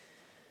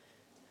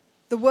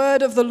The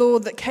word of the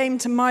Lord that came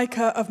to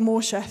Micah of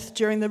Morsheth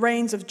during the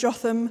reigns of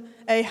Jotham,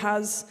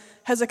 Ahaz,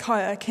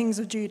 Hezekiah, kings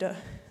of Judah,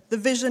 the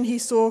vision he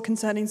saw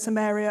concerning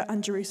Samaria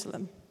and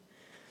Jerusalem.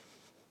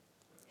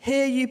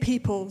 Hear, you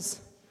peoples,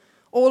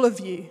 all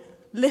of you,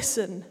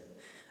 listen,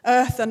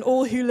 earth and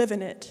all who live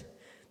in it,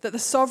 that the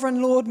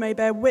sovereign Lord may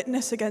bear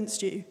witness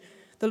against you,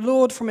 the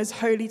Lord from his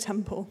holy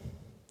temple.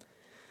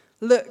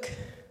 Look,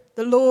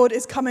 the Lord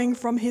is coming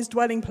from his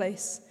dwelling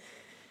place.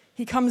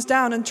 He comes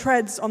down and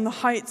treads on the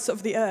heights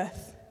of the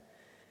earth.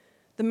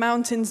 The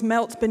mountains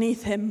melt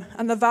beneath him,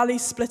 and the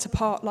valleys split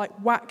apart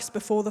like wax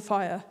before the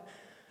fire,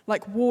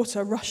 like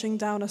water rushing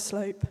down a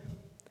slope.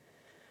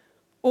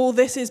 All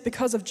this is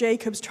because of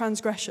Jacob's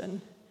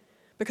transgression,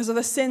 because of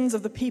the sins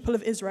of the people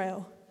of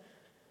Israel.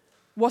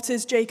 What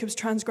is Jacob's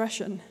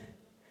transgression?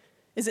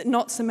 Is it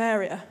not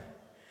Samaria?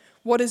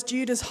 What is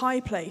Judah's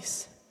high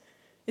place?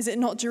 Is it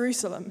not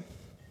Jerusalem?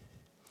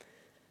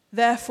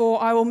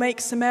 Therefore, I will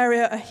make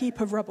Samaria a heap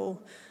of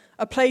rubble,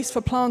 a place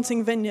for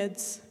planting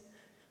vineyards.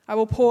 I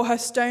will pour her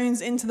stones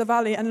into the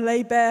valley and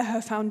lay bare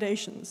her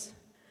foundations.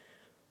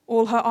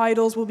 All her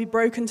idols will be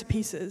broken to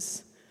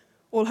pieces.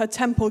 All her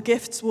temple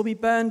gifts will be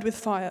burned with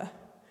fire.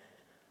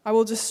 I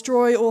will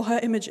destroy all her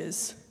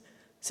images,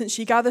 since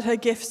she gathered her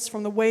gifts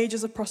from the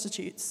wages of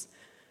prostitutes.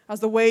 As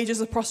the wages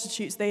of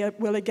prostitutes, they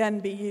will again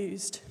be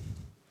used.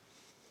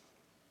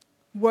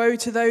 Woe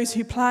to those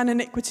who plan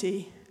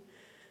iniquity,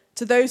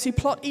 to those who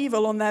plot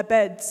evil on their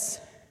beds.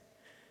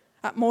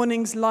 At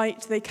morning's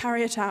light they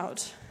carry it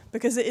out,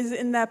 because it is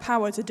in their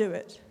power to do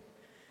it.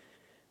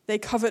 They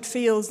covet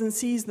fields and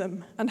seize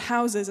them, and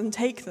houses and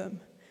take them.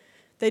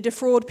 They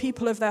defraud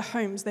people of their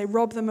homes, they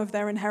rob them of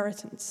their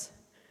inheritance.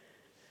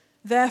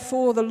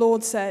 Therefore the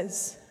Lord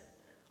says,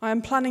 I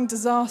am planning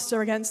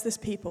disaster against this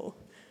people,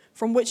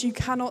 from which you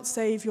cannot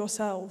save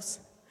yourselves.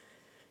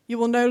 You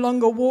will no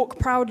longer walk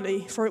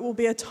proudly, for it will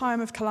be a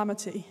time of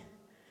calamity.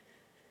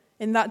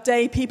 In that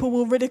day, people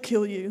will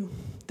ridicule you.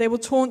 They will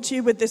taunt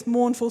you with this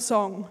mournful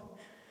song.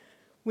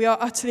 We are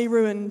utterly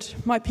ruined.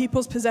 My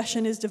people's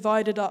possession is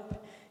divided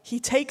up. He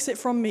takes it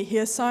from me. He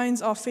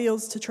assigns our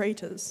fields to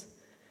traitors.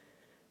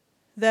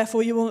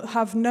 Therefore, you will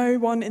have no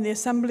one in the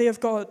assembly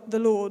of God, the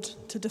Lord,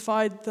 to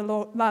divide the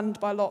land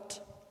by lot.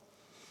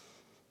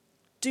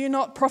 Do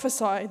not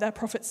prophesy, their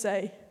prophets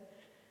say.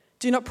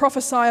 Do not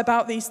prophesy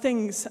about these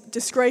things.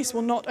 Disgrace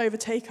will not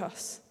overtake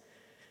us.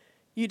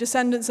 You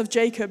descendants of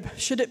Jacob,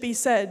 should it be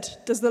said,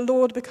 does the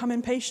Lord become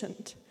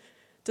impatient?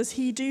 Does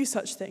he do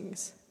such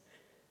things?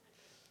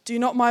 Do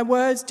not my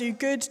words do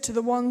good to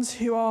the ones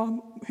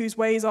whose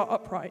ways are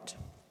upright?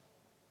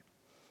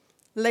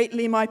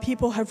 Lately my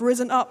people have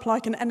risen up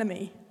like an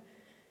enemy.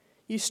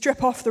 You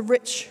strip off the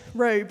rich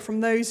robe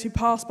from those who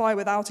pass by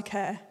without a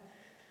care,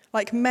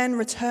 like men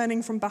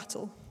returning from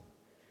battle.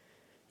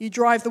 You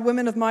drive the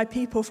women of my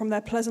people from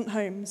their pleasant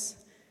homes.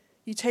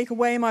 You take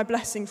away my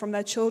blessing from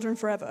their children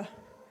forever.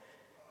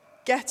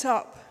 Get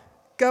up,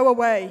 go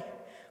away,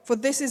 for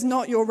this is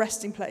not your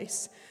resting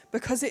place.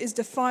 Because it is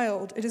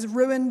defiled, it is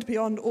ruined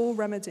beyond all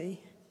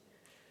remedy.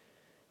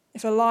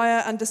 If a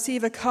liar and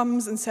deceiver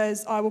comes and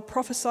says, I will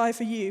prophesy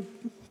for you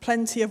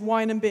plenty of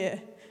wine and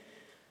beer,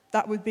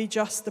 that would be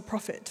just the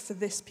profit for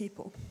this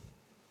people.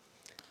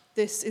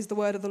 This is the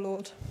word of the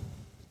Lord.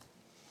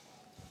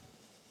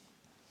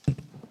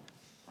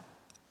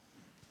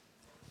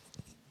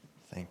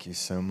 Thank you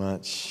so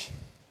much.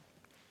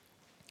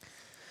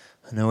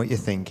 I know what you're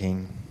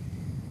thinking.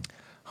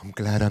 I'm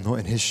glad I'm not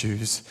in his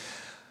shoes.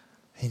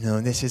 You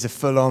know, this is a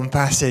full-on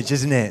passage,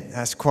 isn't it?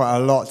 That's quite a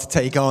lot to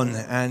take on.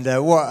 And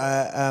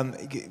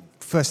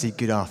firstly,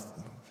 good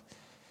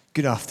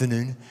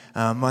afternoon.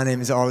 My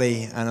name is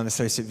Ollie, and I'm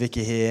Associate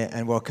Vicar here.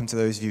 And welcome to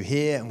those of you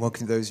here, and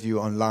welcome to those of you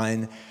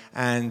online.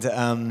 And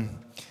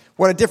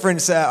what a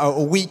difference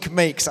a week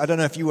makes. I don't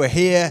know if you were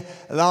here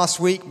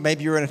last week.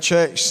 Maybe you were in a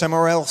church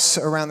somewhere else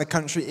around the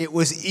country. It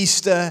was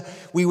Easter.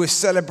 We were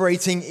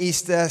celebrating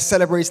Easter,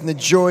 celebrating the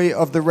joy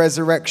of the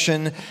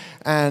resurrection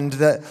and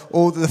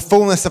all the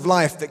fullness of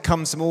life that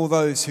comes from all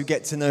those who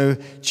get to know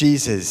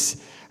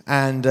Jesus.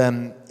 And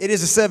it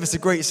is a service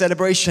of great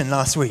celebration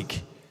last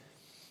week.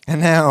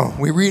 And now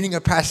we're reading a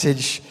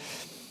passage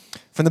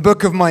from the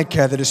book of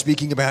Micah that is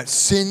speaking about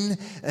sin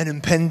and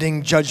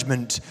impending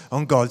judgment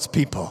on God's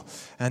people.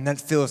 And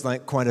that feels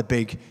like quite a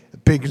big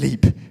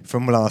leap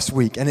from last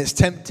week. And it's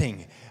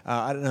tempting,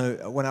 I don't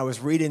know, when I was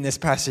reading this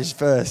passage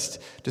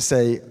first, to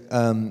say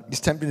it's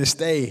tempting to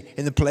stay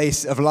in the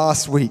place of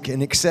last week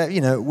and accept,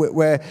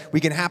 where we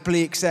can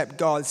happily accept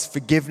God's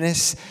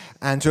forgiveness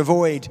and to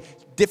avoid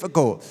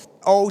difficult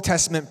Old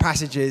Testament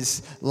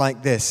passages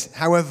like this.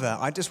 However,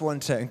 I just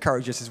want to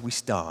encourage us as we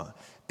start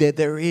that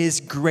there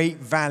is great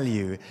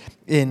value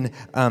in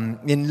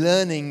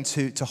learning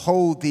to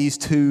hold these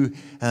two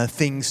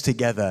things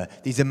together,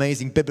 these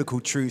amazing biblical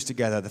truths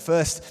together. The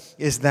first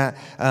is that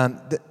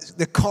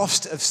the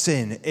cost of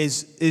sin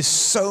is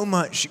so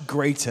much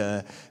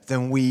greater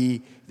than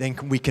we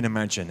can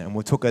imagine, and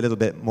we'll talk a little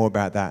bit more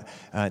about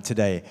that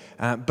today.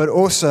 But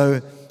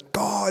also,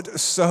 God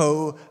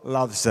so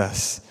loves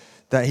us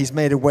that he's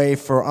made a way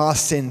for our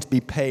sin to be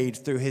paid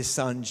through his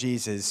son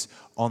Jesus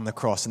on the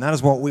cross. And that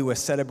is what we were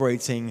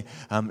celebrating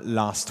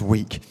last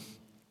week.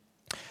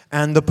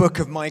 And the book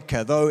of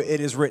Micah, though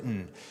it is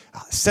written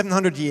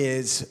 700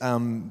 years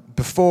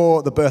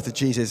before the birth of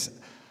Jesus,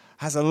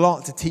 has a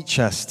lot to teach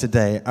us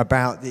today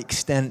about the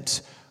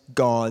extent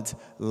God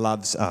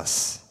loves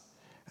us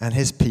and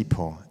his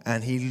people,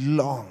 and he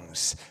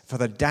longs for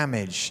the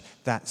damage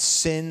that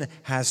sin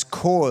has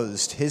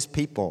caused his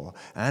people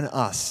and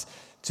us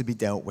to be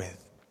dealt with.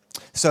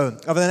 So,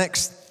 over the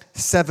next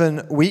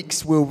 7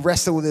 weeks, we'll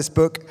wrestle with this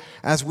book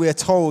as we're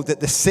told that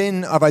the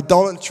sin of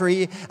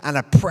idolatry and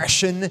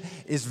oppression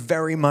is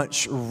very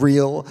much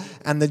real,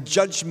 and the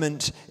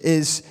judgment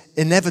is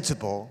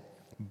inevitable,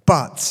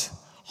 but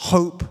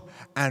hope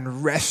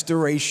and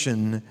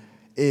restoration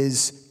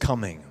is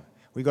coming.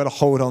 We've got to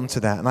hold on to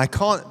that. And I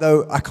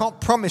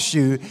can't promise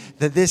you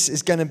that this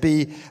is going to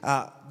be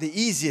the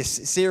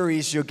easiest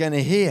series you're going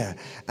to hear.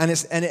 And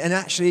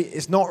actually,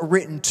 it's not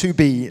written to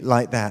be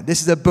like that.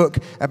 This is a book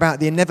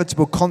about the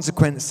inevitable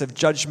consequence of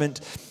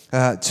judgment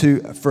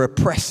for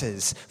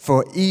oppressors,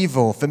 for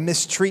evil, for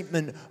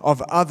mistreatment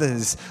of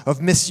others, of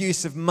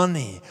misuse of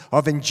money,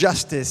 of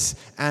injustice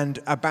and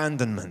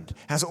abandonment. It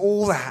has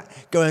all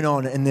that going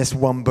on in this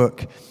one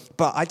book.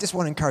 But I just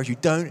want to encourage you,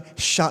 don't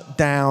shut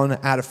down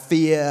out of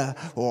fear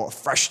or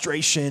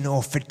frustration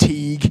or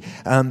fatigue.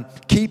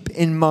 Keep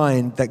in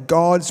mind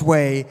God's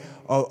way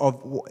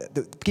of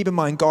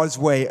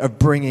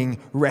bringing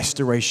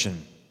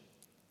restoration.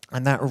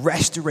 And that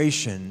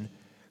restoration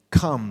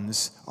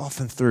comes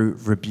often through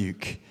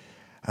rebuke.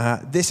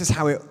 This is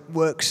how it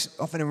works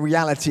often in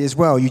reality as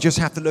well. You just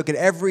have to look at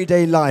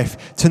everyday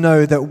life to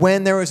know that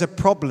when there is a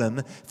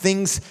problem,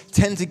 things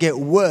tend to get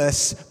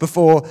worse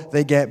before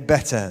they get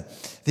better.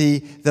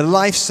 The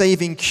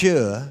life-saving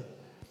cure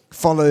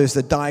follows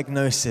the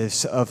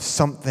diagnosis of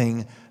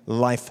something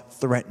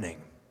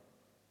life-threatening.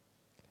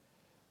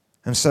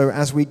 And so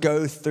as we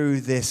go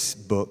through this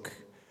book,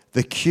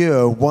 the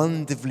cure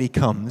wonderfully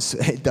comes.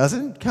 It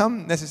doesn't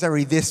come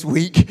necessarily this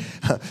week,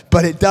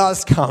 but it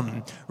does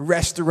come.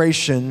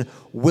 Restoration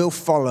will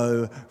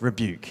follow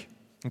rebuke.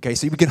 Okay,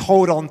 so we can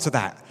hold on to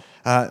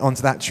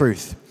that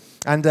truth.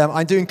 And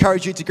I do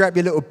encourage you to grab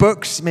your little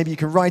books. Maybe you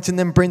can write in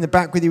them, bring them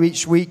back with you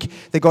each week.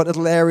 They've got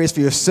little areas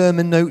for your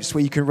sermon notes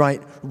where you can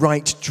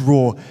write,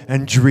 draw,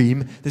 and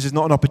dream. This is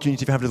not an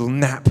opportunity to have a little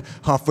nap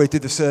halfway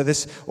through the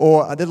service,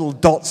 or a little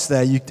dots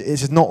there.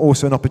 This is not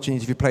also an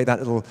opportunity if you play that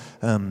little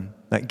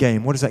that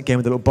game. What is that game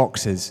with the little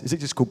boxes? Is it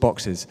just called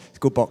boxes? It's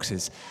called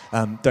boxes.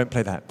 Don't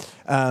play that.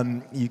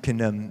 You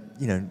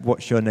can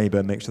watch your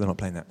neighbour, make sure they're not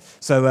playing that.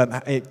 So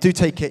do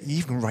take it. You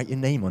even can write your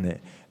name on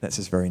it. That's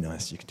just very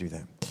nice. You can do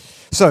that.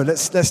 So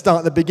let's start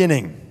at the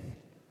beginning.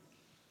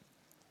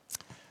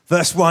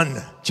 Verse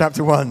 1,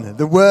 chapter 1.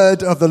 The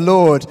word of the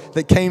Lord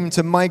that came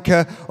to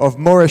Micah of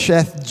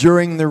Moresheth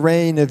during the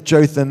reign of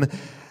Jotham,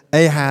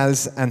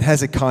 Ahaz, and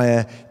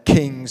Hezekiah,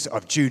 kings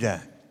of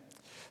Judah.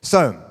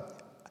 So,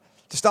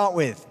 to start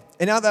with,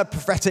 in other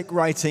prophetic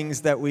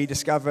writings that we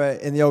discover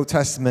in the Old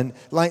Testament,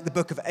 like the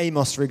book of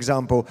Amos, for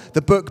example,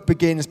 the book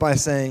begins by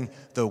saying,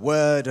 the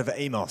word of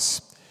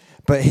Amos.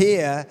 But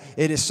here,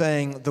 it is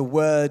saying the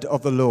word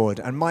of the Lord.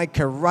 And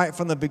Micah, right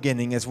from the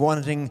beginning, is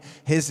wanting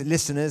his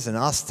listeners and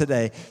us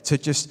today to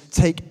just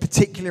take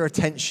particular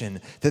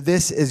attention that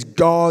this is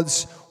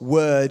God's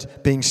word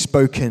being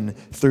spoken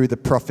through the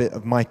prophet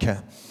of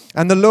Micah.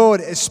 And the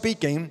Lord is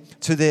speaking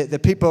to the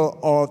people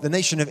of the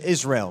nation of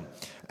Israel,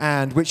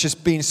 and which has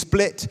been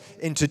split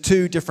into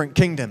two different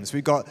kingdoms.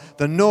 We've got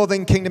the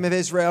northern kingdom of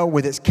Israel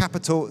with its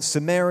capital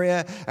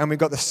Samaria, and we've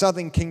got the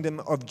southern kingdom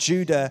of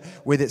Judah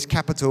with its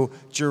capital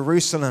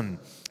Jerusalem.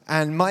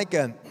 And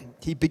Micah,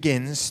 he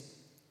begins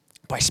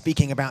by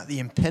speaking about the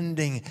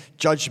impending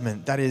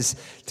judgment that is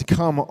to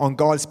come on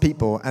God's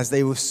people as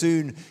they will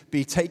soon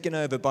be taken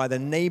over by the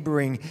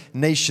neighboring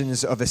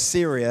nations of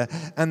Assyria,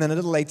 and then a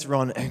little later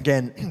on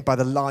again by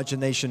the larger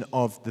nation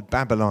of the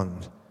Babylon.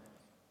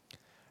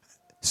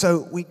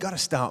 So we got to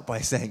start by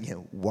saying,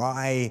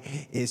 why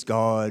is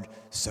God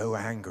so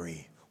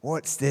angry?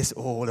 What's this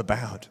all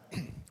about?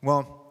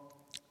 Well,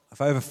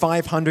 for over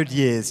 500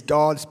 years,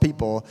 God's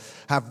people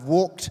have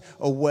walked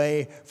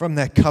away from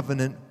their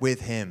covenant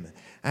with him.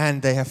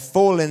 And they have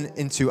fallen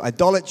into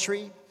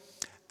idolatry,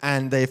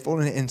 and they have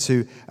fallen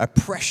into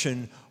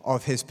oppression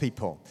of his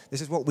people. This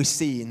is what we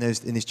see in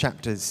these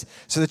chapters.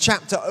 So the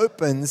chapter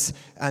opens,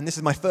 and this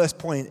is my first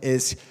point,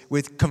 is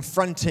with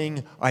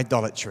confronting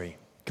idolatry.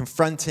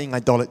 Confronting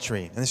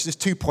idolatry. And this is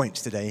just 2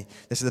 points today.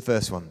 This is the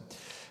first one.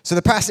 So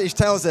the passage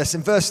tells us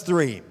in verse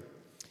 3,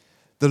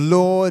 the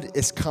Lord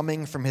is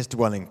coming from his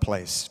dwelling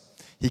place.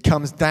 He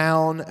comes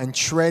down and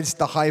treads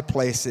the high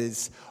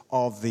places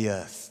of the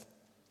earth.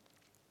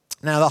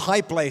 Now, the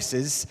high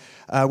places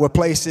were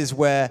places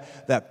where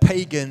that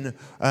pagan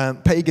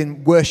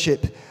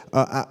worship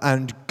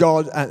and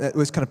God, it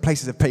was kind of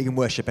places of pagan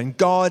worship. And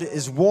God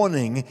is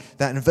warning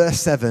that in verse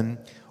 7,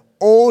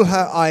 all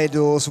her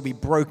idols will be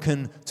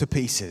broken to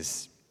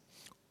pieces.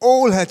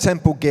 All her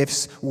temple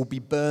gifts will be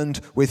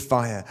burned with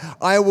fire.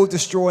 I will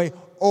destroy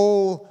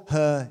all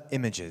her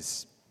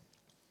images.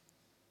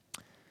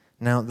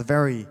 Now, the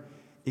very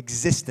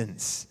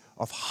existence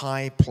of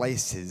high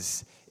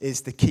places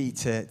is the key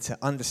to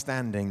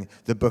understanding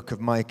the book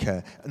of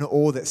Micah and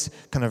all that's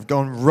kind of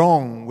gone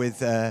wrong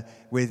with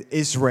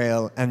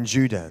Israel and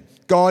Judah.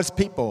 God's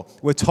people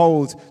were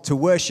told to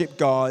worship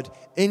God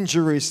in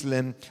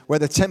Jerusalem, where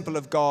the temple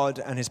of God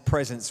and his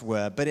presence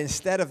were. But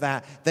instead of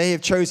that, they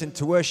have chosen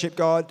to worship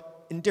God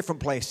in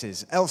different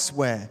places,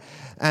 elsewhere.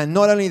 And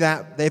not only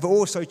that, they've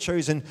also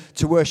chosen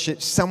to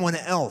worship someone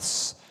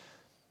else.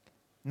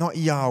 Not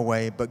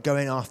Yahweh, but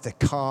going after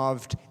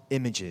carved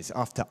images,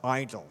 after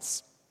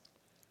idols.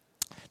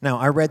 Now,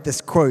 I read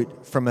this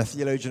quote from a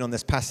theologian on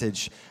this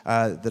passage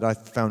that I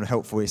found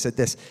helpful. He said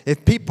this: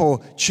 if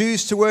people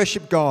choose to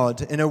worship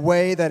God in a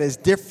way that is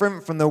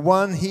different from the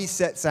one he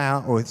sets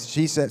out, or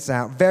she sets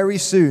out, very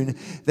soon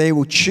they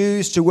will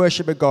choose to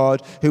worship a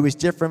God who is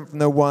different from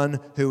the one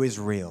who is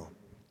real.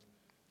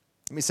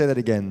 Let me say that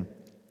again.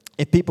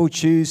 If people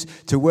choose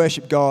to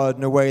worship God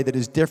in a way that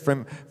is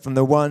different from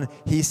the one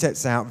he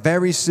sets out,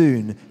 very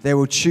soon they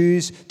will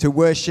choose to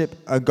worship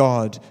a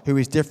God who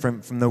is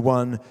different from the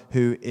one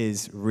who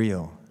is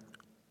real.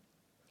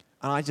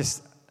 And I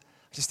just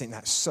think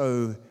that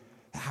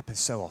happens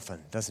so often,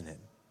 doesn't it?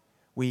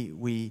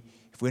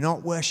 If we're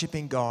not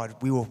worshiping God,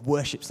 we will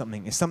worship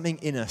something. There's something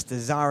in us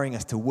desiring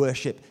us to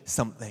worship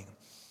something.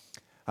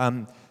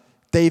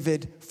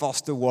 David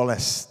Foster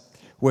Wallace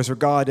was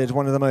regarded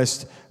one of the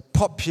most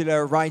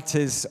popular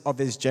writers of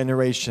his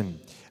generation.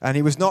 And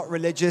he was not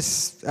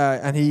religious,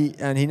 and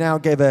he now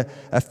gave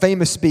a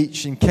famous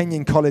speech in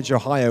Kenyon College,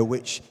 Ohio,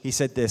 which he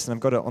said this, and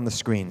I've got it on the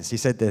screens. He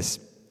said this: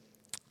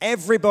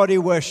 everybody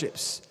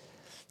worships.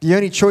 The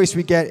only choice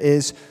we get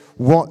is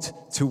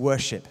what to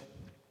worship.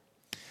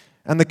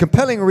 And the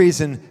compelling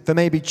reason for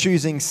maybe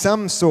choosing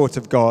some sort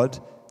of God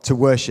to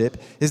worship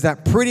is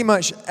that pretty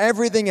much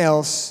everything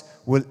else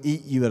will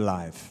eat you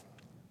alive.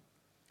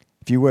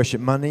 If you worship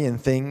money and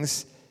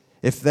things,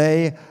 if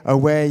they are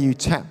where you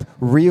tap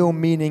real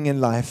meaning in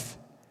life,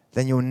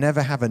 then you'll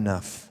never have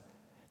enough.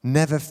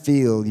 Never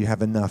feel you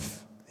have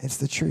enough. It's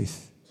the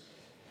truth.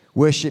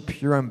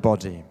 Worship your own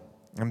body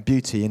and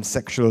beauty and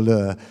sexual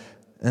allure,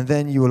 and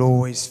then you will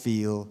always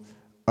feel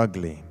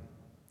ugly.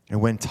 And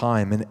when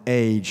time and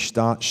age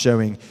start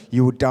showing,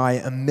 you will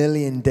die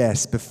 1,000,000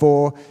 deaths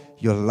before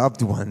your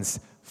loved ones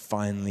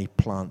finally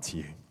plant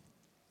you.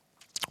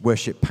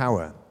 Worship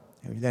power.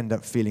 You'll end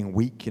up feeling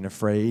weak and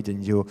afraid,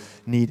 and you'll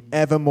need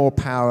ever more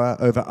power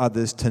over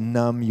others to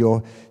numb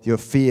your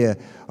fear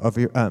of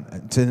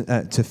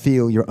to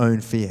feel your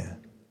own fear.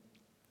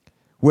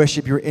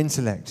 Worship your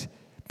intellect,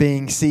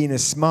 being seen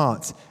as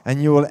smart,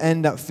 and you will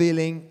end up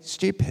feeling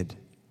stupid,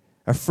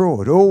 a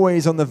fraud,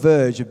 always on the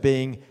verge of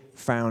being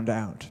found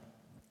out.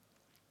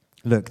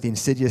 Look, the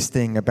insidious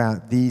thing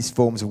about these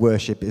forms of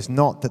worship is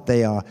not that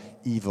they are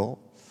evil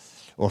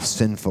or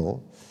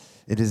sinful.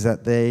 It is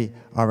that they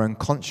are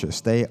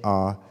unconscious. They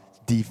are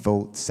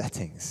default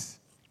settings.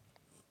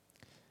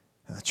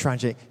 And the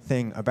tragic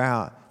thing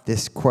about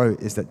this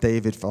quote is that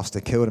David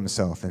Foster killed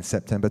himself on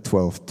September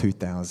 12,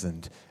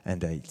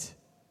 2008.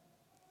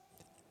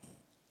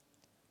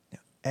 Now,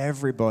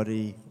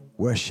 everybody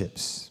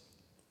worships.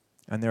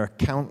 And there are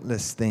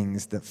countless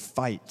things that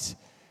fight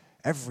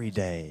every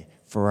day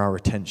for our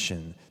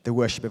attention. The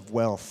worship of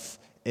wealth,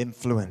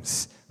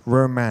 influence,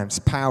 romance,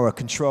 power,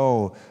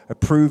 control,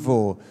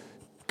 approval,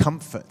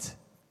 comfort.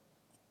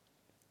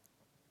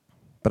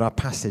 But our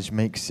passage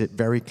makes it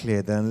very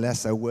clear that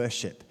unless our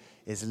worship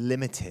is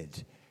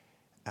limited,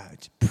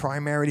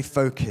 primarily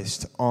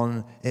focused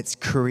on its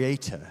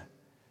creator,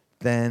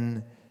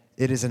 then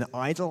it is an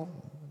idol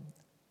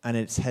and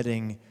it's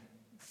heading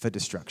for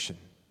destruction.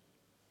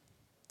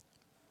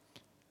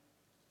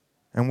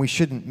 And we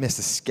shouldn't miss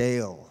the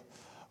scale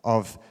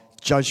of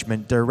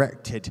judgment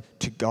directed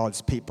to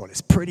God's people. It's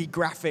pretty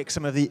graphic,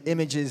 some of the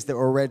images that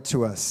were read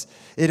to us.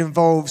 It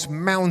involves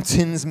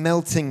mountains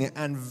melting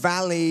and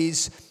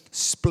valleys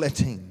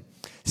splitting,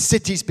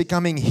 cities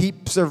becoming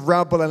heaps of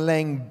rubble and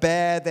laying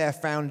bare their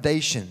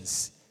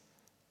foundations.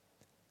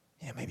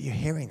 Yeah, maybe you're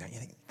hearing that. You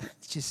think, that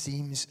just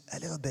seems a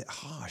little bit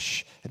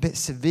harsh, a bit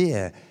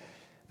severe.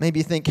 Maybe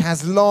you think,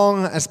 as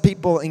long as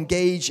people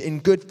engage in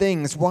good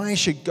things, why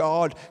should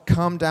God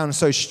come down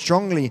so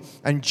strongly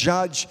and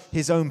judge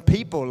his own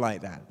people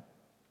like that?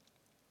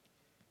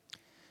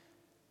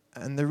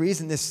 And the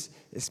reason this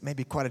is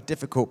maybe quite a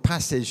difficult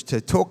passage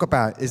to talk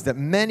about is that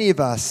many of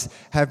us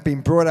have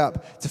been brought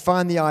up to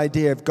find the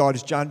idea of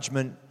God's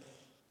judgment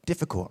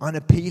difficult,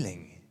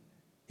 unappealing.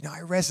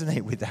 I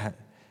resonate with that.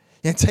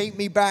 Take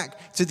me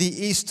back to the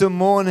Easter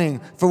morning,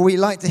 for we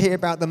like to hear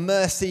about the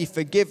mercy,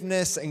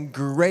 forgiveness, and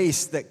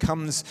grace that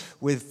comes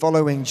with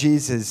following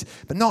Jesus,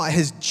 but not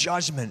his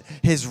judgment,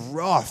 his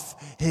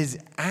wrath, his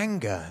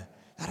anger.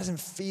 That doesn't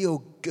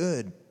feel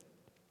good.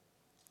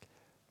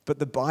 But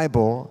the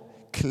Bible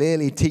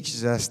clearly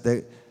teaches us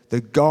that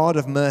the God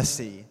of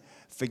mercy,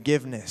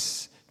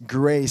 forgiveness,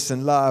 grace,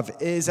 and love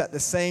is at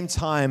the same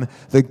time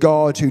the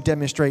God who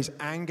demonstrates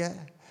anger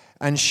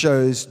and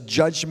shows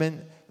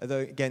judgment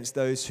against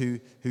those who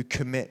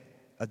commit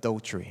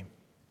adultery.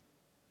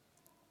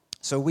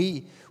 So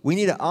we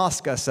need to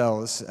ask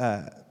ourselves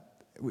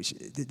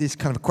these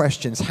kind of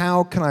questions.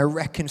 How can I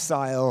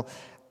reconcile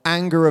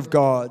anger of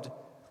God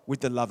with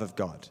the love of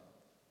God?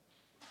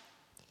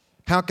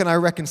 How can I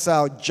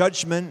reconcile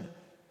judgment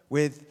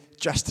with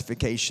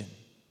justification?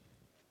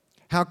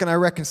 How can I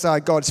reconcile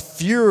God's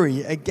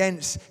fury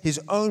against his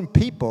own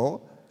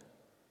people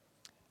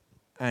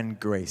and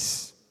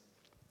grace?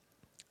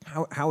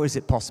 How is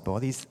it possible? Are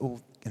these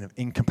all kind of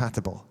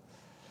incompatible?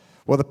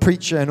 Well, the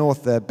preacher and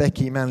author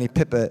Becky Manley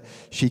Pippert,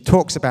 she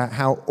talks about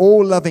how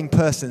all loving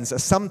persons are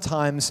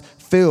sometimes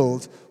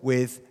filled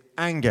with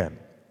anger.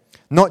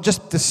 Not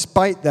just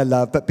despite their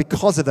love, but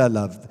because of their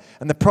love.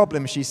 And the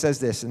problem, she says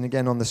this, and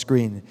again on the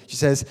screen, she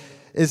says,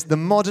 is the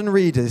modern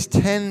readers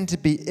tend to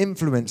be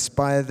influenced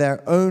by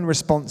their own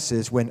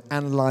responses when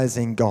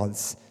analyzing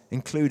God's,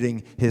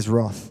 including his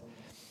wrath.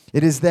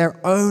 It is their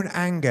own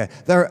anger,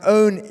 their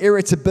own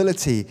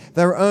irritability,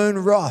 their own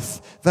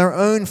wrath, their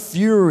own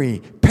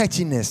fury,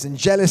 pettiness, and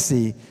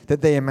jealousy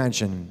that they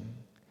imagine.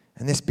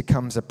 And this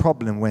becomes a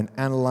problem when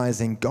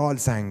analyzing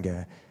God's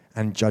anger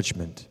and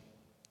judgment.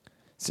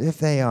 So if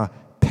they are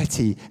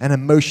petty and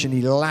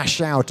emotionally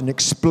lash out and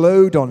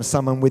explode on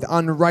someone with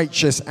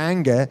unrighteous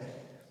anger,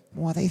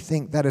 well, they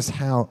think that is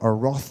how a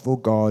wrathful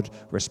God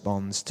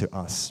responds to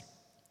us.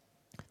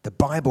 The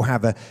Bible,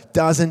 however,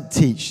 doesn't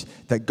teach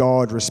that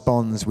God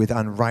responds with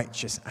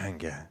unrighteous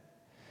anger,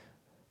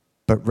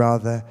 but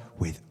rather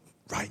with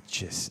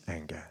righteous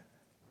anger.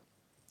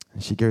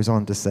 And she goes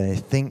on to say,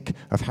 think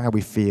of how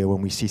we feel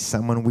when we see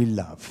someone we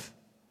love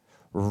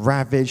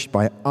ravaged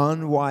by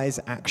unwise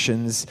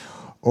actions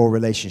or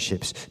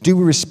relationships. Do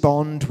we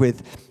respond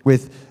with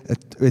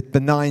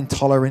benign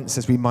tolerance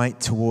as we might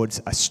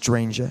towards a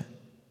stranger?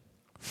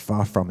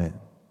 Far from it.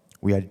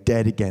 We are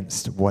dead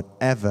against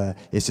whatever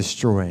is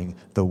destroying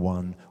the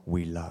one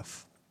we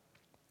love.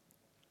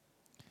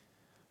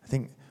 I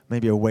think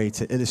maybe a way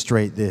to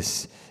illustrate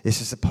this is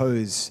to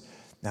suppose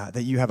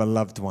that you have a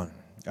loved one,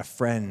 a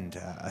friend,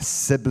 a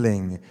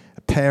sibling,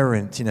 a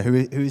parent,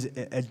 who's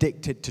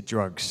addicted to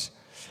drugs.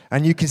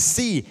 And you can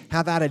see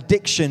how that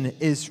addiction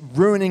is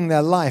ruining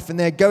their life. And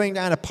they're going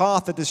down a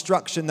path of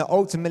destruction that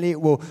ultimately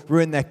it will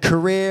ruin their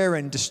career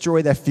and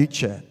destroy their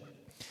future.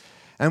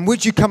 And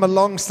would you come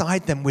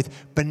alongside them with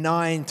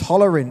benign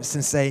tolerance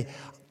and say,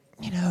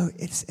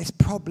 it's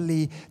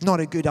probably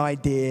not a good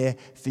idea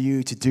for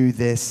you to do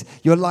this.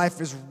 Your life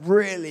is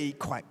really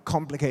quite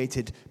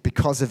complicated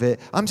because of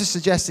it. I'm just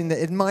suggesting that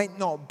it might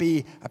not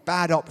be a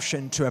bad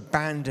option to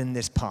abandon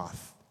this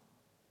path.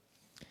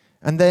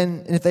 And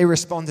then if they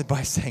responded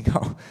by saying,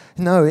 oh,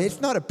 no, it's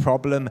not a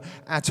problem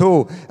at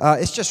all.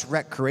 It's just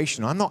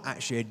recreational. I'm not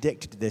actually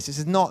addicted to this. This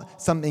is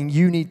not something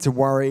you need to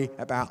worry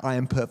about. I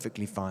am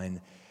perfectly fine.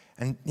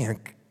 And,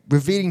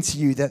 revealing to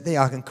you that they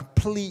are in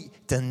complete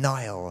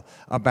denial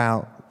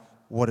about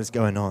what is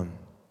going on.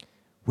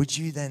 Would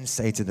you then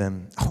say to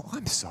them, oh,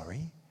 I'm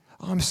sorry.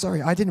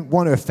 I didn't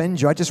want to offend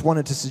you. I just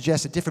wanted to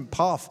suggest a different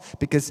path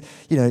because,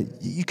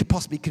 you could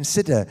possibly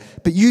consider.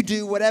 But you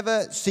do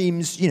whatever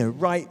seems,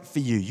 right for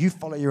you. You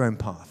follow your own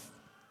path.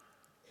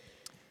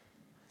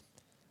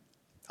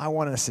 I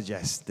want to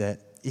suggest that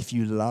if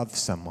you love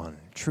someone,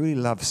 truly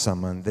love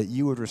someone, that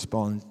you would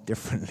respond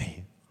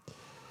differently.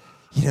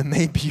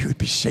 Maybe you would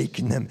be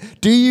shaking them.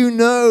 Do you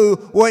know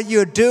what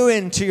you're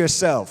doing to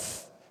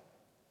yourself?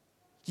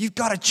 You've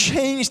got to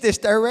change this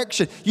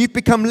direction. You've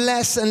become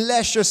less and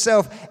less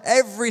yourself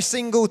every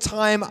single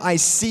time I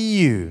see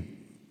you.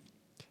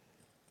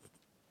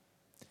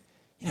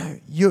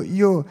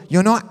 You're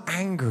not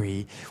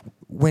angry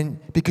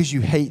because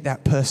you hate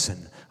that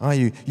person, are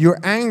you? You're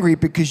angry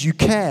because you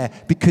care,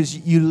 because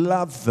you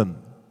love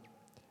them.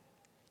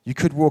 You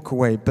could walk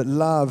away, but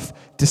love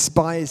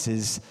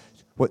despises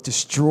what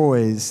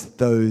destroys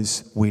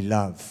those we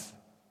love.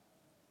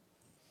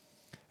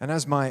 And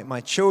as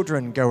my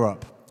children grow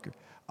up,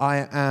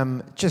 I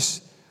am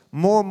just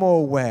more and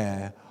more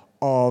aware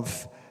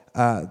of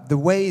the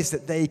ways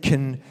that they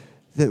can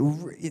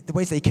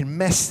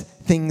mess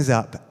things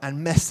up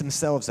and mess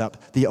themselves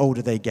up the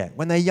older they get.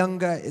 When they're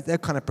younger, they're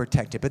kind of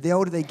protected, but the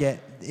older they get,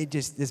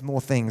 there's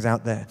more things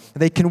out there.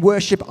 They can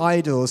worship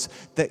idols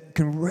that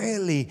can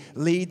really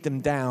lead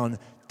them down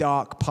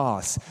dark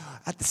paths,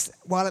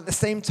 while at the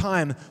same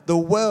time, the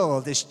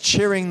world is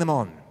cheering them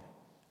on.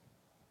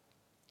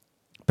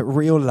 But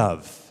real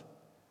love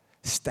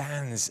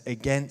stands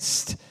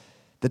against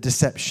the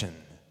deception,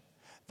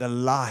 the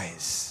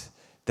lies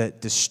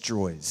that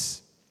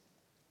destroys.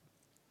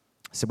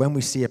 So when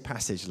we see a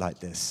passage like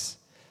this,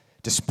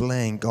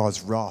 displaying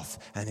God's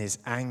wrath and his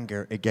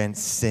anger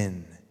against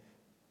sin,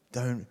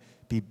 don't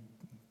be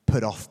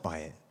put off by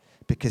it,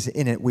 because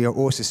in it we are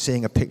also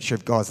seeing a picture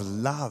of God's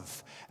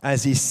love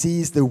as he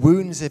sees the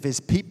wounds of his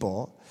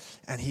people,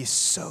 and he's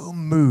so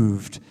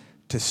moved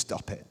to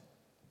stop it.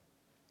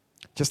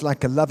 Just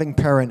like a loving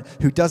parent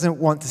who doesn't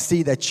want to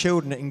see their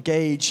children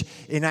engage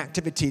in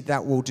activity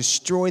that will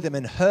destroy them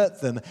and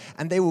hurt them,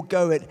 and they will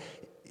go at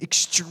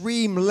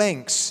extreme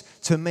lengths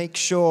to make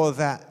sure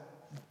that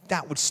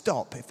that would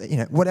stop, if they,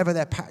 whatever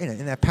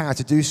in their power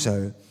to do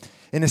so.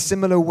 In a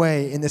similar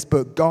way, in this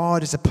book,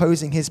 God is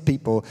opposing his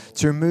people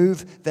to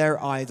remove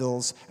their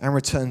idols and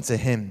return to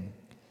him,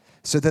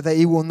 so that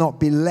they will not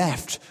be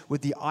left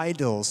with the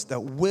idols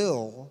that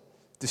will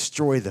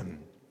destroy them,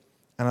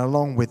 and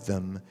along with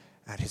them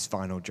at his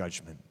final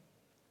judgment.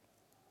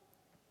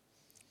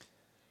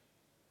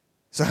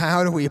 So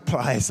how do we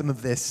apply some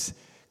of this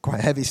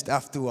quite heavy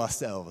stuff to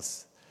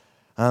ourselves?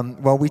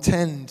 Well, we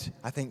tend,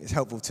 I think it's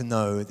helpful to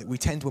know that we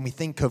tend, when we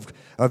think of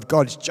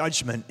God's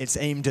judgment, it's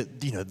aimed at,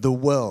 the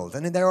world.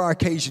 And there are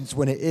occasions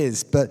when it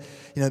is, but,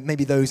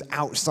 maybe those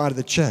outside of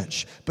the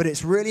church. But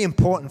it's really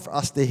important for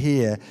us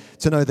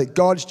to know that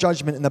God's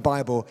judgment in the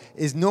Bible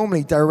is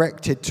normally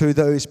directed to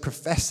those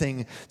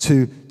professing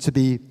to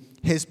be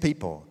his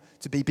people,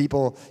 to be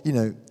people,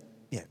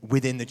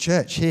 within the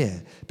church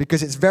here,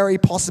 because it's very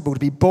possible to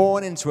be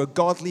born into a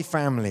godly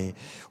family,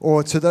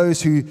 or to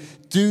those who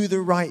do the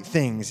right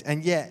things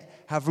and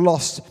yet have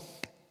lost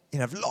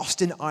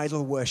in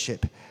idol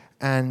worship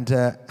and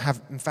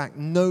have in fact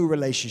no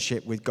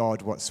relationship with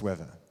God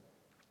whatsoever.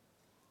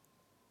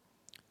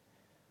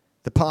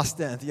 The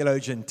pastor and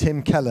theologian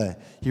Tim Keller,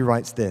 he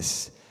writes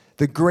this: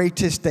 "The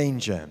greatest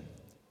danger,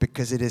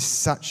 because it is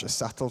such a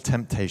subtle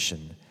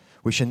temptation,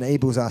 which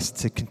enables us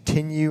to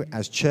continue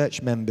as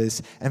church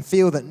members and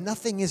feel that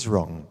nothing is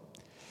wrong,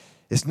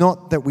 it's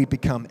not that we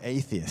become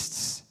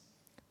atheists,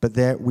 but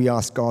that we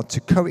ask God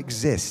to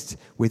coexist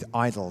with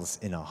idols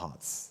in our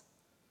hearts."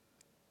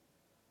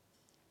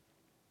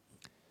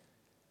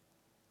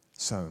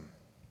 So,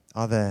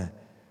 are there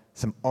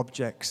some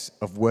objects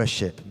of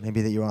worship,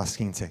 maybe that you're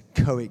asking to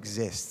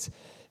coexist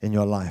in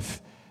your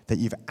life, that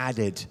you've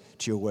added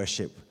to your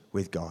worship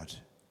with God?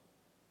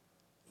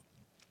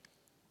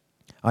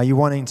 Are you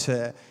wanting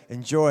to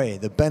enjoy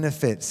the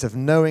benefits of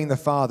knowing the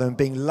Father and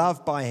being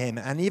loved by him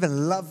and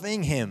even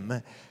loving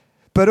him,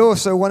 but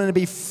also wanting to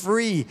be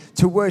free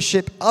to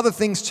worship other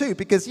things too,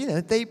 because,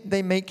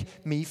 they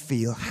make me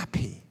feel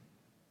happy?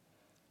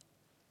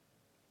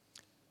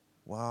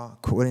 Well,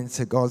 according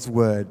to God's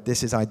word,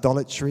 this is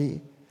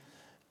idolatry,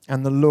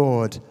 and the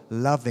Lord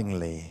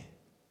lovingly,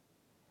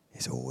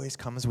 it always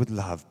comes with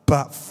love,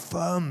 but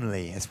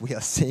firmly, as we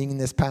are seeing in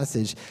this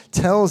passage,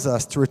 tells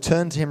us to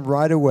return to him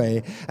right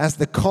away, as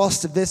the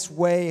cost of this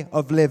way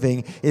of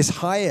living is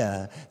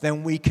higher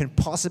than we can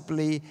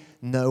possibly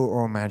know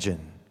or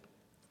imagine.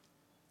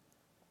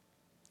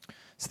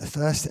 So the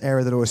first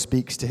area the Lord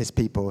speaks to his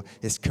people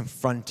is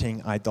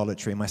confronting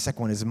idolatry. My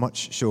second one is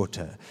much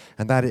shorter,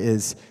 and that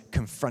is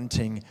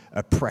confronting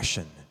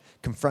oppression.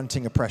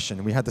 Confronting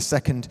oppression. We had the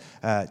second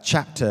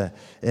chapter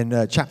in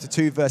chapter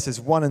 2, verses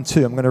 1 and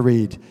 2. I'm going to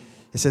read.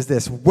 It says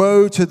this: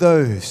 "Woe to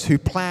those who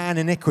plan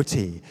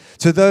iniquity,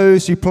 to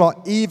those who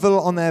plot evil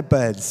on their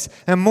beds.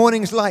 And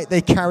morning's light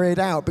they carry it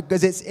out,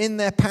 because it's in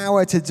their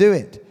power to do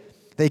it.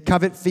 They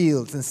covet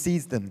fields and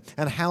seize them,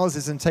 and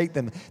houses and take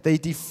them. They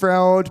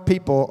defraud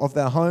people of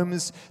their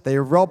homes. They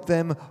rob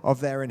them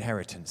of their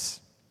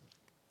inheritance."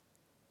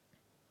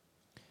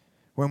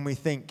 When we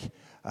think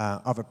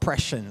of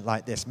oppression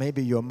like this,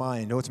 maybe your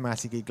mind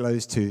automatically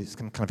goes to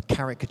some kind of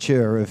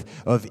caricature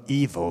of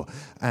evil,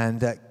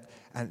 and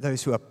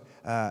those who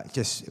are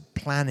just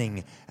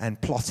planning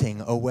and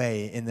plotting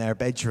away in their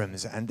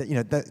bedrooms. And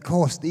of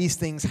course, these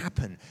things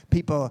happen.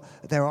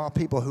 There are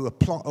people who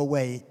plot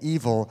away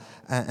evil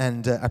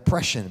and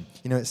oppression.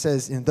 It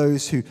says,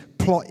 those who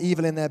plot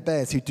evil in their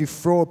beds, who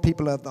defraud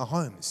people of their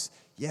homes.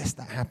 Yes,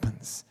 that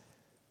happens.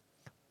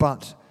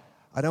 But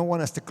I don't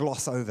want us to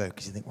gloss over,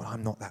 because you think, well,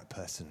 I'm not that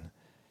person.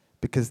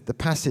 Because the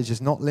passage is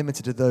not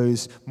limited to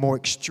those more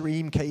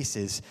extreme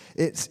cases.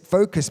 It's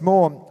focused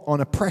more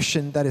on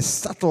oppression that is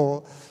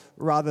subtle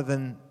rather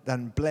than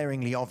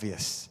blaringly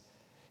obvious.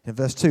 In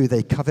verse 2,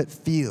 they covet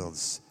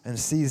fields and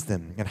seize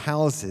them, and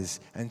houses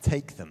and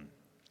take them.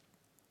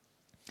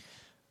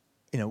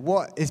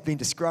 What is being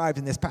described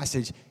in this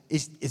passage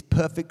is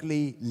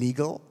perfectly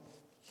legal.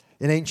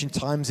 In ancient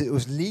times, it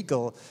was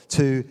legal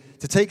to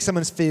take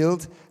someone's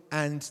field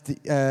and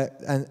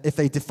if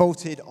they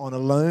defaulted on a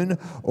loan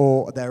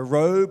or their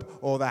robe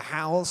or their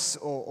house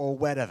or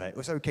whatever, it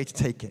was okay to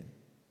take it.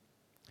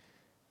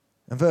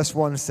 And verse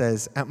 1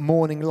 says, "At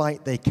morning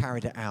light they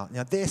carried it out."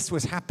 Now this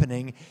was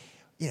happening,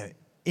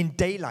 in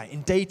daylight,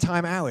 in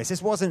daytime hours.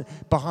 This wasn't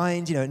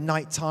behind,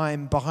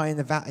 nighttime, behind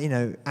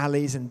the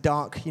alleys and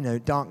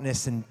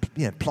darkness and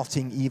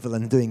plotting evil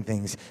and doing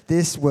things.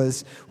 This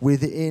was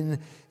within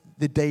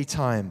the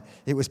daytime.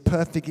 It was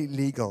perfectly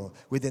legal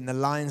within the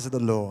lines of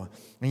the law.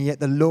 And yet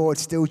the Lord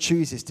still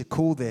chooses to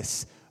call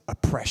this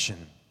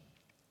oppression.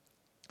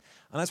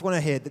 And I just want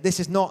to hear that this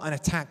is not an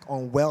attack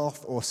on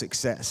wealth or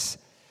success.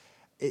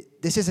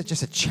 This isn't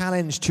just a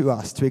challenge to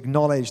us to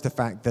acknowledge the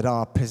fact that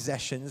our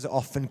possessions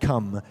often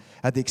come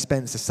at the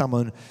expense of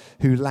someone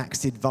who lacks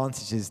the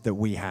advantages that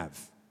we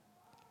have.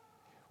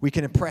 We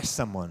can oppress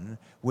someone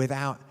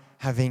without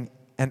having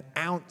an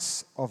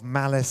ounce of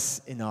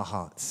malice in our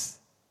hearts.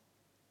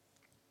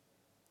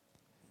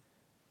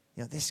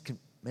 This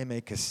may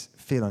make us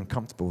feel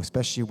uncomfortable,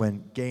 especially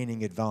when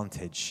gaining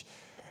advantage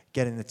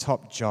getting the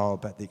top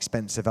job at the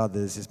expense of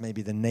others is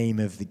maybe the name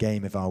of the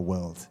game of our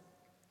world.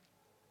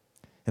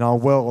 And our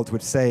world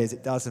would say, as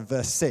it does in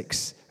verse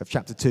 6 of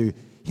chapter 2,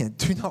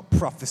 do not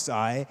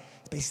prophesy.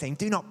 It's basically saying,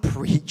 do not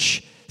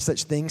preach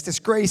such things.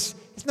 Disgrace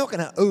is not going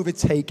to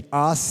overtake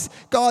us.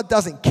 God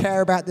doesn't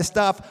care about this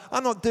stuff.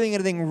 I'm not doing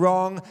anything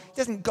wrong.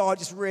 Doesn't God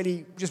just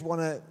really just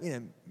want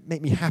to,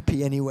 make me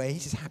happy anyway?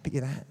 He's just happy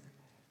with that.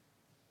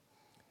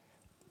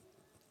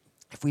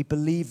 If we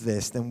believe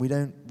this, then we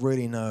don't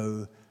really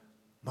know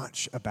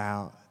much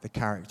about the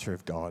character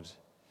of God.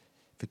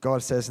 For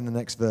God says in the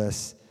next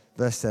verse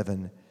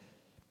 7,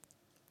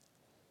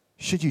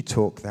 should you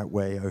talk that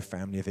way, O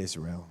family of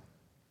Israel?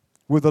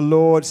 Will the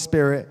Lord's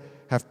Spirit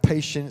have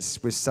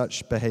patience with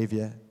such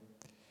behavior?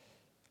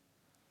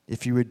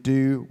 If you would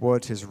do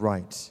what is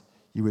right,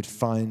 you would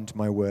find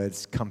my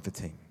words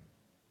comforting.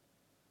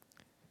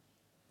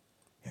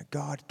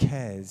 God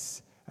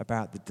cares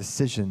about the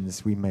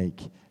decisions we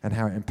make and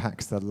how it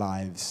impacts the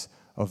lives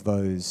of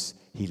those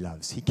he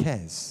loves. He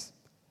cares.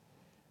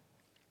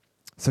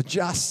 So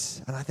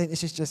and I think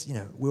this is just,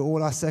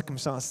 all our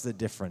circumstances are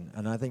different,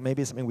 and I think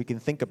maybe it's something we can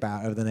think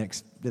about over the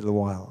next little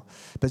while.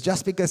 But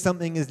just because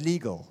something is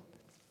legal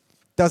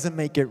doesn't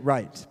make it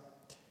right.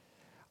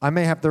 I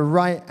may have the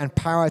right and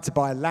power to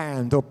buy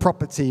land or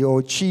property or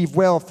achieve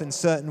wealth in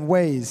certain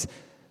ways,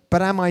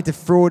 but am I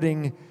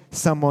defrauding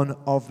someone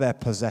of their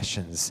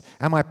possessions?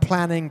 Am I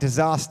planning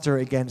disaster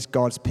against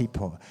God's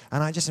people?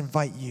 And I just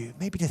invite you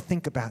maybe to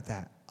think about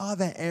that. Are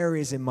there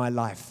areas in my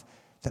life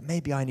that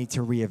maybe I need to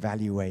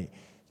reevaluate,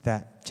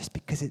 that just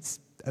because it's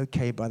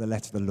okay by the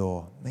letter of the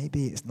law,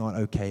 maybe it's not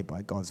okay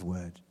by God's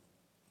word?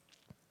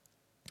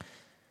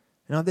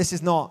 Now, this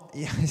is not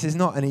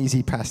an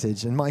easy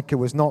passage, and Micah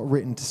was not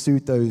written to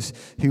suit those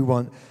who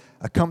want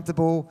a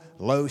comfortable,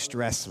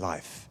 low-stress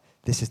life.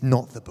 This is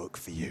not the book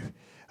for you.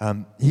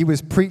 He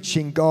was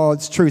preaching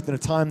God's truth in a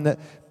time that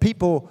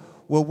people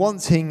were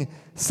wanting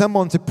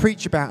someone to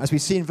preach about. As we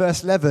see in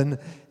verse 11,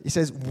 he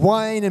says,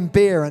 wine and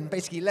beer, and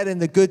basically letting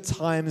the good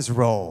times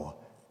roll.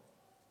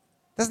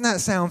 Doesn't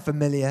that sound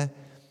familiar?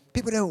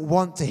 People don't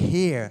want to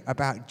hear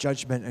about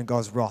judgment and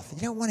God's wrath.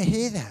 You don't want to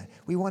hear that.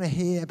 We want to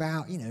hear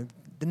about,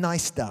 the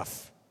nice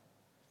stuff.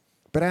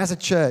 But as a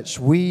church,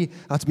 we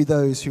are to be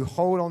those who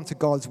hold on to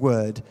God's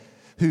word,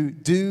 who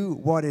do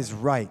what is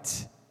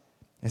right,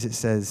 as it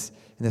says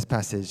in this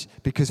passage,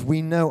 because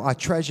we know our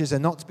treasures are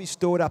not to be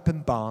stored up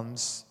in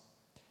barns,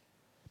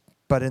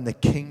 but in the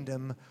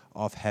kingdom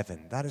of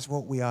heaven. That is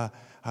what we are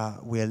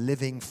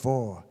living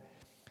for.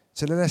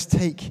 So let us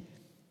take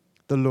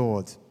the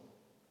Lord.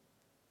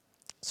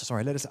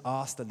 Let us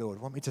ask the Lord.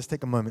 Want me to just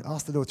take a moment?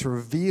 Ask the Lord to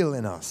reveal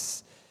in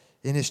us,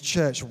 in his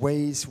church,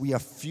 ways we are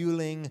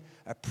fueling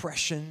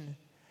oppression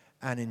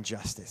and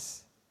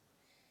injustice.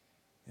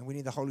 And we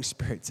need the Holy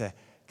Spirit to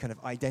kind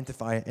of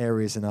identify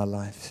areas in our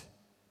life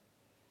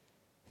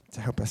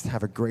to help us to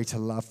have a greater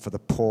love for the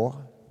poor,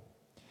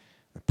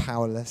 the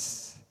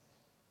powerless,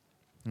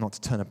 not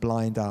to turn a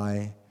blind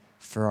eye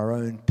for our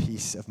own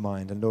peace of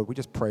mind. And Lord, we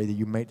just pray that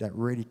you make that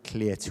really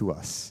clear to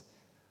us,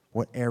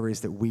 what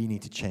areas that we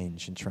need to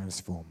change and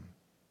transform.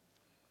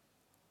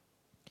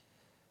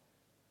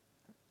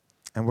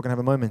 And we're going to have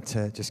a moment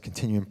to just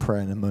continue in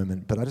prayer in a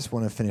moment, but I just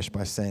want to finish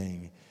by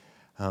saying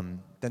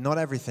that not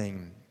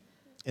everything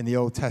in the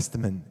Old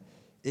Testament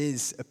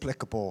is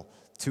applicable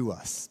to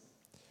us.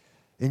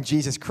 In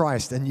Jesus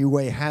Christ, a new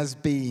way has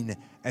been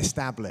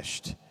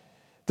established.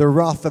 The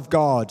wrath of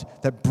God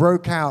that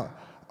broke out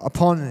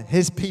upon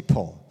his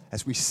people,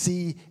 as we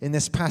see in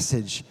this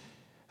passage,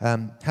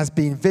 has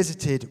been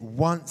visited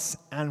once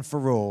and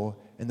for all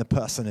in the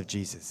person of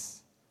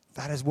Jesus.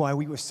 That is why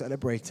we were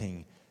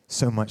celebrating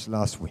so much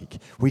last week.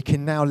 We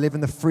can now live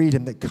in the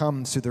freedom that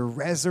comes through the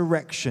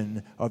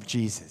resurrection of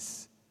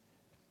Jesus.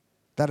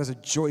 That is a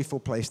joyful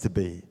place to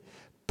be.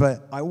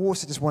 But I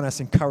also just want us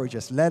to encourage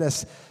us, let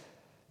us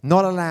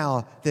not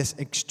allow this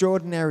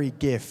extraordinary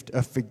gift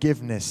of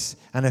forgiveness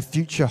and a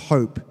future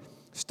hope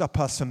stop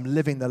us from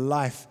living the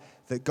life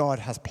that God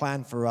has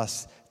planned for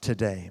us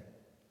today.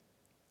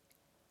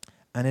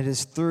 And it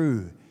is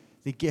through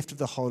the gift of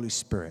the Holy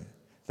Spirit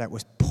that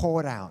was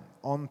poured out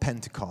on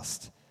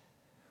Pentecost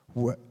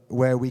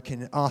where we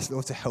can ask the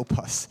Lord to help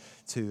us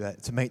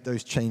to make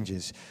those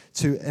changes,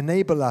 to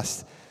enable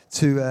us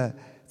to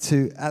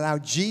allow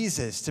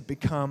Jesus to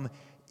become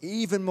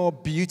even more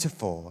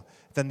beautiful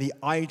than the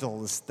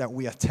idols that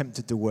we are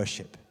tempted to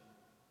worship.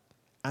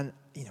 And,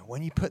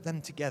 when you put them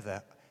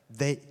together,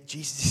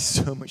 Jesus is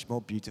so much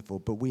more beautiful,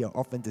 but we are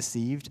often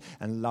deceived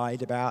and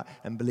lied about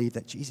and believe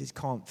that Jesus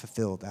can't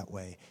fulfill that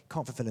way,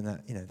 can't fulfill in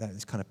that,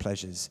 those kind of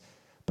pleasures.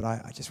 But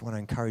I just want to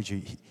encourage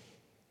you,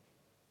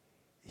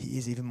 he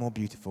is even more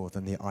beautiful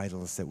than the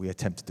idols that we are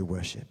tempted to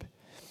worship.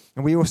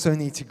 And we also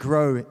need to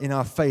grow in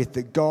our faith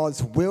that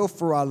God's will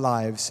for our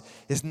lives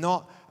is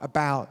not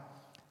about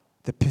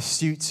the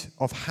pursuit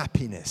of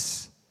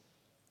happiness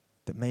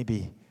that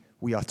maybe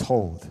we are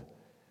told,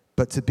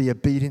 but to be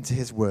obedient to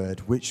his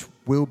word, which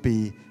will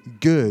be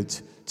good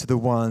to the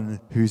one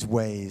whose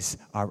ways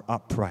are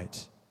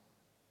upright.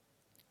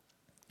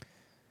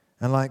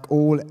 And like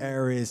all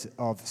areas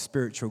of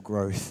spiritual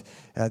growth,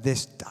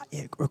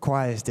 it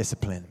requires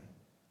discipline.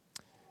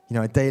 You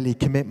know, a daily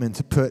commitment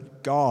to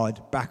put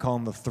God back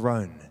on the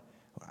throne.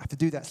 I have to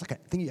do that. I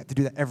think you have to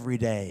do that every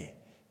day.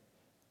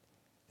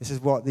 This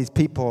is what these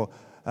people,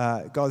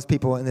 God's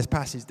people in this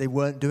passage, they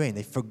weren't doing.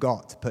 They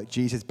forgot to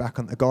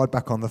put God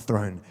back on the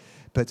throne,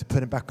 but to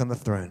put him back on the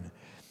throne.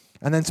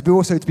 And then to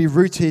be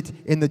rooted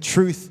in the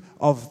truth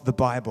of the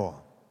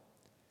Bible.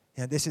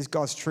 You know, this is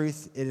God's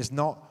truth. It is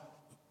not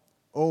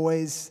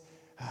always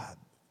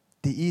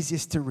the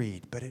easiest to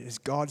read, but it is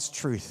God's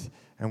truth,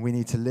 and we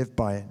need to live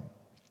by it.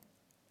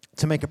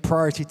 To make a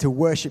priority to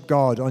worship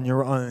God on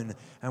your own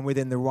and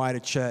within the wider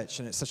church,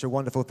 and it's such a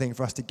wonderful thing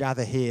for us to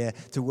gather here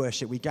to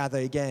worship. We gather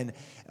again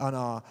on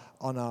our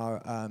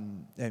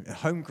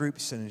home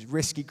groups and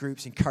risky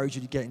groups. Encourage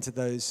you to get into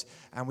those,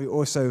 and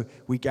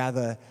we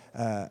gather.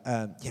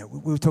 We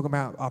were talking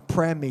about our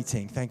prayer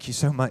meeting. Thank you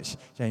so much,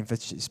 Jane, for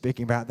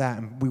speaking about that.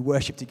 And we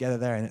worship together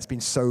there, and it's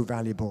been so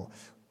valuable.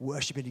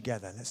 Worshiping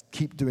together. Let's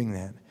keep doing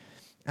that.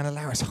 And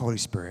allow us, Holy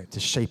Spirit, to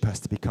shape us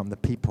to become the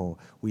people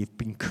we've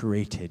been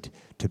created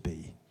to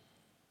be.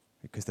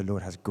 Because the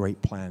Lord has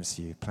great plans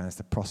for you, plans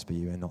to prosper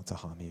you and not to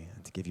harm you,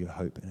 and to give you a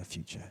hope and a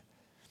future.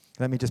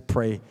 Let me just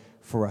pray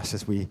for us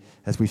as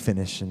we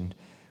finish and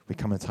we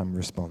come to a time of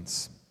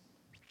response.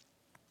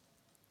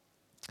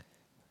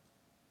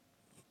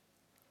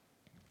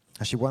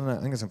 Actually, I'm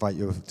going to invite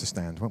you to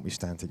stand. Why don't we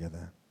stand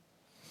together?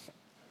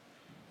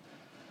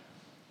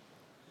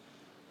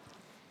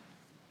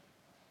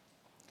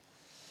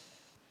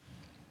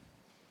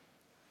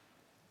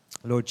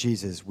 Lord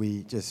Jesus,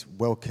 we just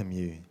welcome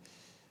you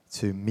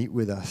to meet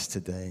with us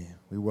today.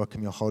 We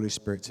welcome your Holy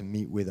Spirit to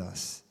meet with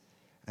us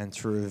and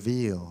to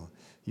reveal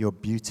your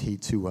beauty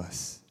to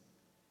us.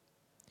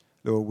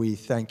 Lord, we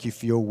thank you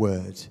for your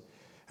word,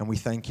 and we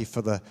thank you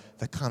for the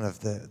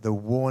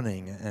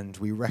warning, and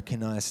we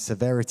recognize the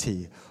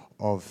severity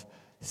of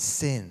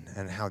sin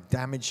and how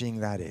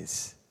damaging that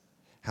is,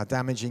 how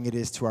damaging it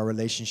is to our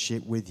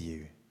relationship with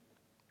you.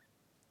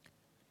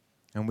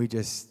 And we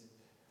just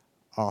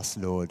ask,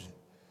 Lord,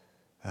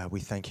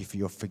 we thank you for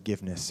your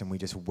forgiveness, and we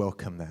just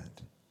welcome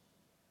that.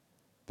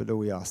 But Lord,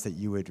 we ask that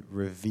you would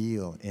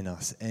reveal in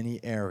us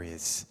any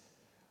areas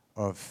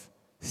of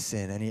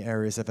sin, any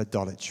areas of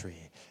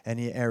idolatry,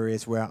 any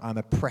areas where I'm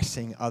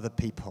oppressing other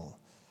people,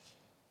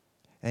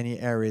 any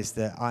areas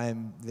that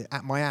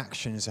my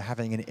actions are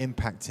having an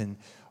impact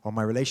on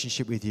my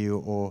relationship with you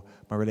or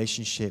my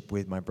relationship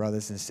with my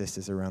brothers and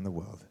sisters around the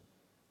world.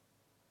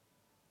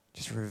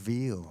 Just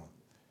reveal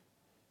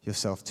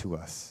yourself to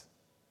us.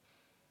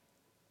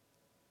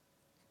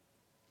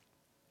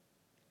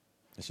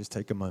 Let's just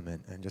take a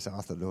moment and just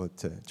ask the Lord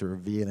to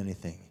reveal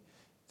anything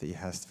that he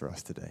has for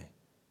us today.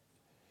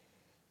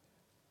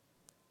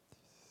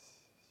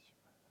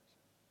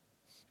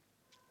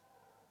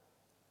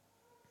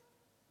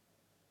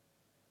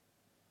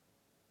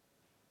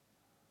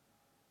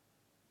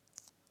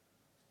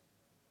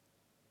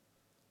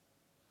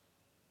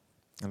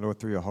 And Lord,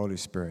 through your Holy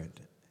Spirit,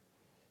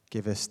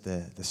 give us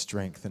the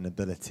strength and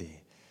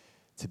ability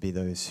to be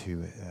those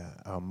who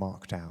are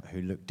marked out,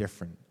 who look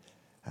different,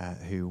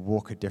 who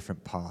walk a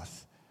different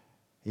path,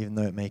 even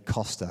though it may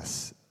cost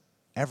us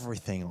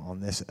everything on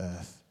this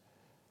earth.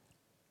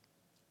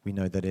 We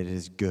know that it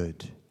is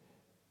good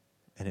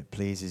and it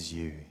pleases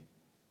you.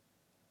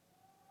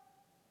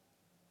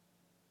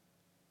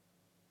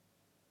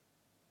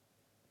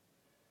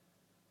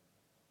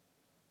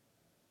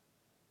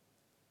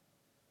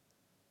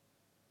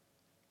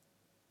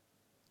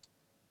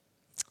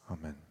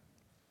 Amen.